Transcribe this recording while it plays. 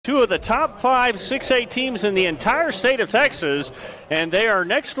Two of the top 5 6A teams in the entire state of Texas, and they are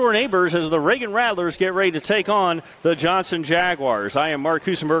next-door neighbors as the Reagan Rattlers get ready to take on the Johnson Jaguars. I am Mark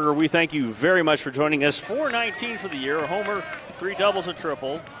Kusenberger. We thank you very much for joining us. 419 for the year, a homer, 3 doubles, a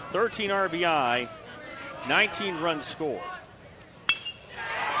triple, 13 RBI, 19 runs scored.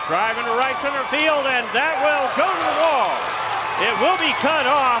 Drive into right center field, and that will go to the wall. It will be cut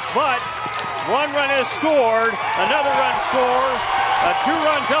off, but 1 run is scored, another run scores. A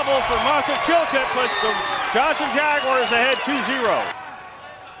 2-run double for Massachusetts puts the Johnson Jaguars ahead 2-0.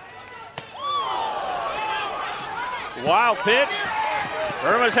 Wild pitch.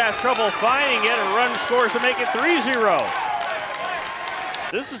 Hermes has trouble finding it. A run scores to make it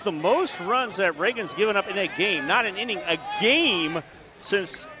 3-0. This is the most runs that Reagan's given up in a game, not an inning, a game,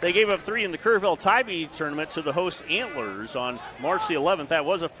 since they gave up 3 in the Kerrville Tybee tournament to the host Antlers on March the 11th. That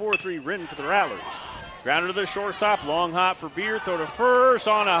was a 4-3 win for the Rattlers. Grounded to the shortstop, long hop for Beer, throw to first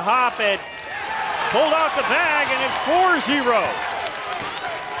on a hop, it pulled off the bag, and it's 4-0.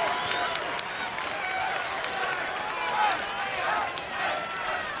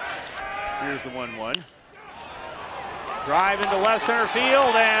 Here's the 1-1. Drive into left center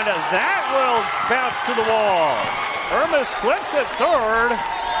field, and that will bounce to the wall. Hermes slips at third,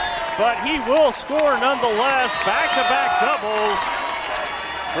 but he will score nonetheless. Back-to-back doubles.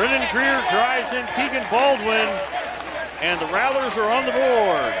 Brendan Greer drives in Keegan Baldwin, and the Rattlers are on the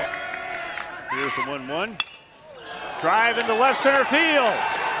board. Here's the 1-1. Drive into left center field.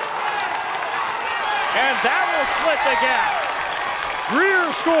 And that will split the gap. Greer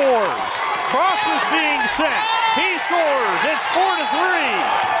scores. Cross is being sent. He scores. It's 4-3.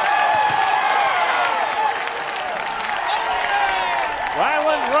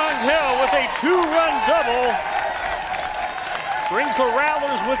 Ryland Rondell with a 2-run double brings the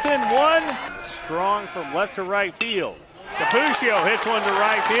Rattlers within 1. Strong from left to right field. Cappuccio hits one to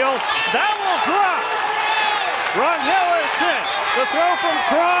right field. That will drop. Rondell is sent. The throw from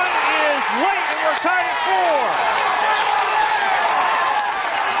Cron is late, and we're tied at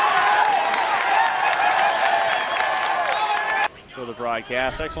 4. For the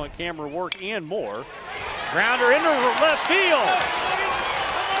broadcast, excellent camera work and more. Grounder into left field.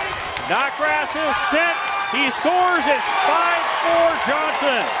 Knockgrass is sent. He scores. It's 5-4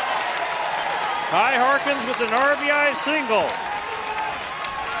 Johnson. Ty Harkins with an RBI single.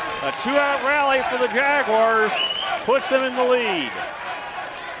 A 2-out rally for the Jaguars puts them in the lead.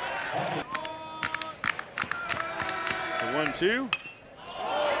 The 1-2.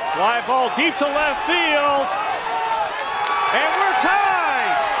 Fly ball deep to left field. And we're tied.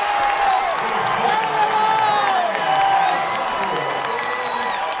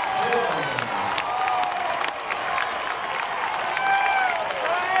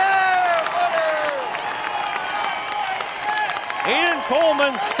 Aidan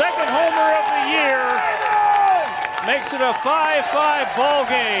Coleman's second homer of the year makes it a 5-5 ball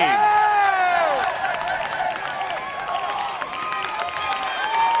game.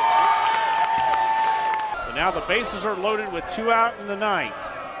 And now the bases are loaded with 2 out in the 9th.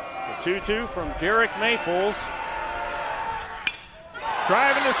 The 2-2 from Derek Maples.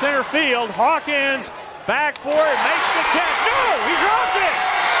 Driving to center field. Hawkins back for it, makes the catch. No, he dropped it.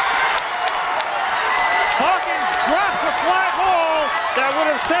 Hawkins drops a fly ball that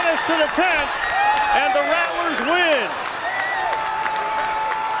would have sent us to the 10th, and the Rattlers win.